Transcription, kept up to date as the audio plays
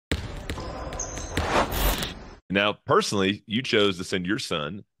Now, personally, you chose to send your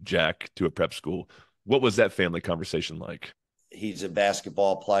son, Jack, to a prep school. What was that family conversation like? He's a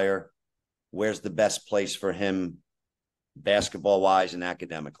basketball player. Where's the best place for him, basketball wise and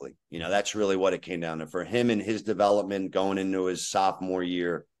academically? That's really what it came down to for him and his development going into his sophomore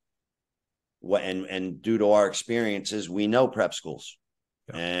year. And due to our experiences, we know prep schools,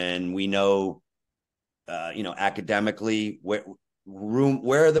 Yeah. and we know, academically,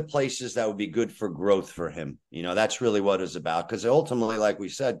 where are the places that would be good for growth for him. That's really what it's about, because ultimately, like we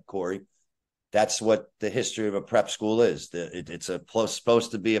said, Corey, that's what the history of a prep school is. It's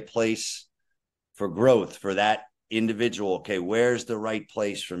supposed to be a place for growth for that individual. Okay, where's the right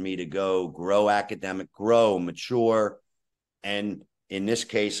place for me to go, grow grow, mature? And in this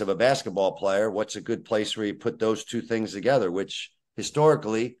case of a basketball player, what's a good place where you put those two things together, which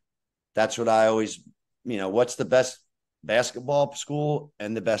historically, that's what I always, what's the best basketball school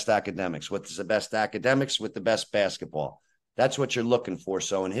and the best academics? What's the best academics with the best basketball? That's what you're looking for.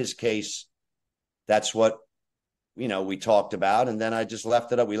 So in his case, that's what, we talked about. And then I just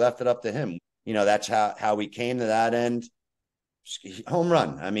left it up. We left it up to him. That's how we came to that end. Home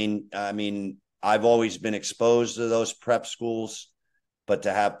run. I've always been exposed to those prep schools, but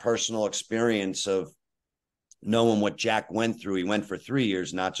to have personal experience of knowing what Jack went through, he went for 3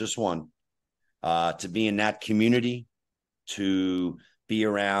 years, not just one, to be in that community, to be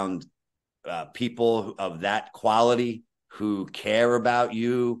around people of that quality who care about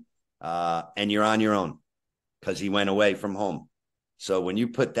you, and you're on your own because he went away from home. So when you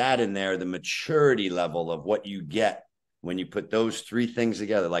put that in there, the maturity level of what you get when you put those three things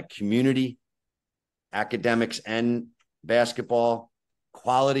together, like community, academics, and basketball,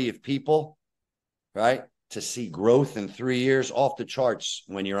 quality of people, right? To see growth in 3 years, off the charts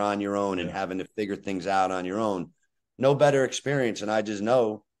when you're on your own and Yeah. having to figure things out on your own. No better experience. And I just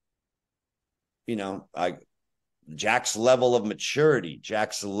know, Jack's level of maturity,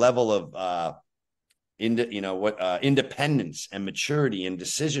 Jack's level of independence and maturity and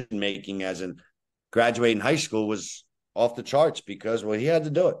decision making as in graduating high school was off the charts because, well, he had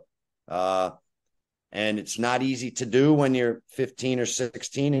to do it. And it's not easy to do when you're 15 or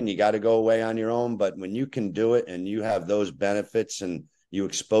 16 and you got to go away on your own. But when you can do it and you have those benefits and you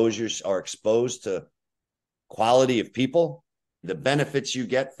are exposed to quality of people, the benefits you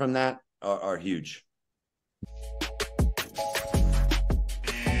get from that are huge.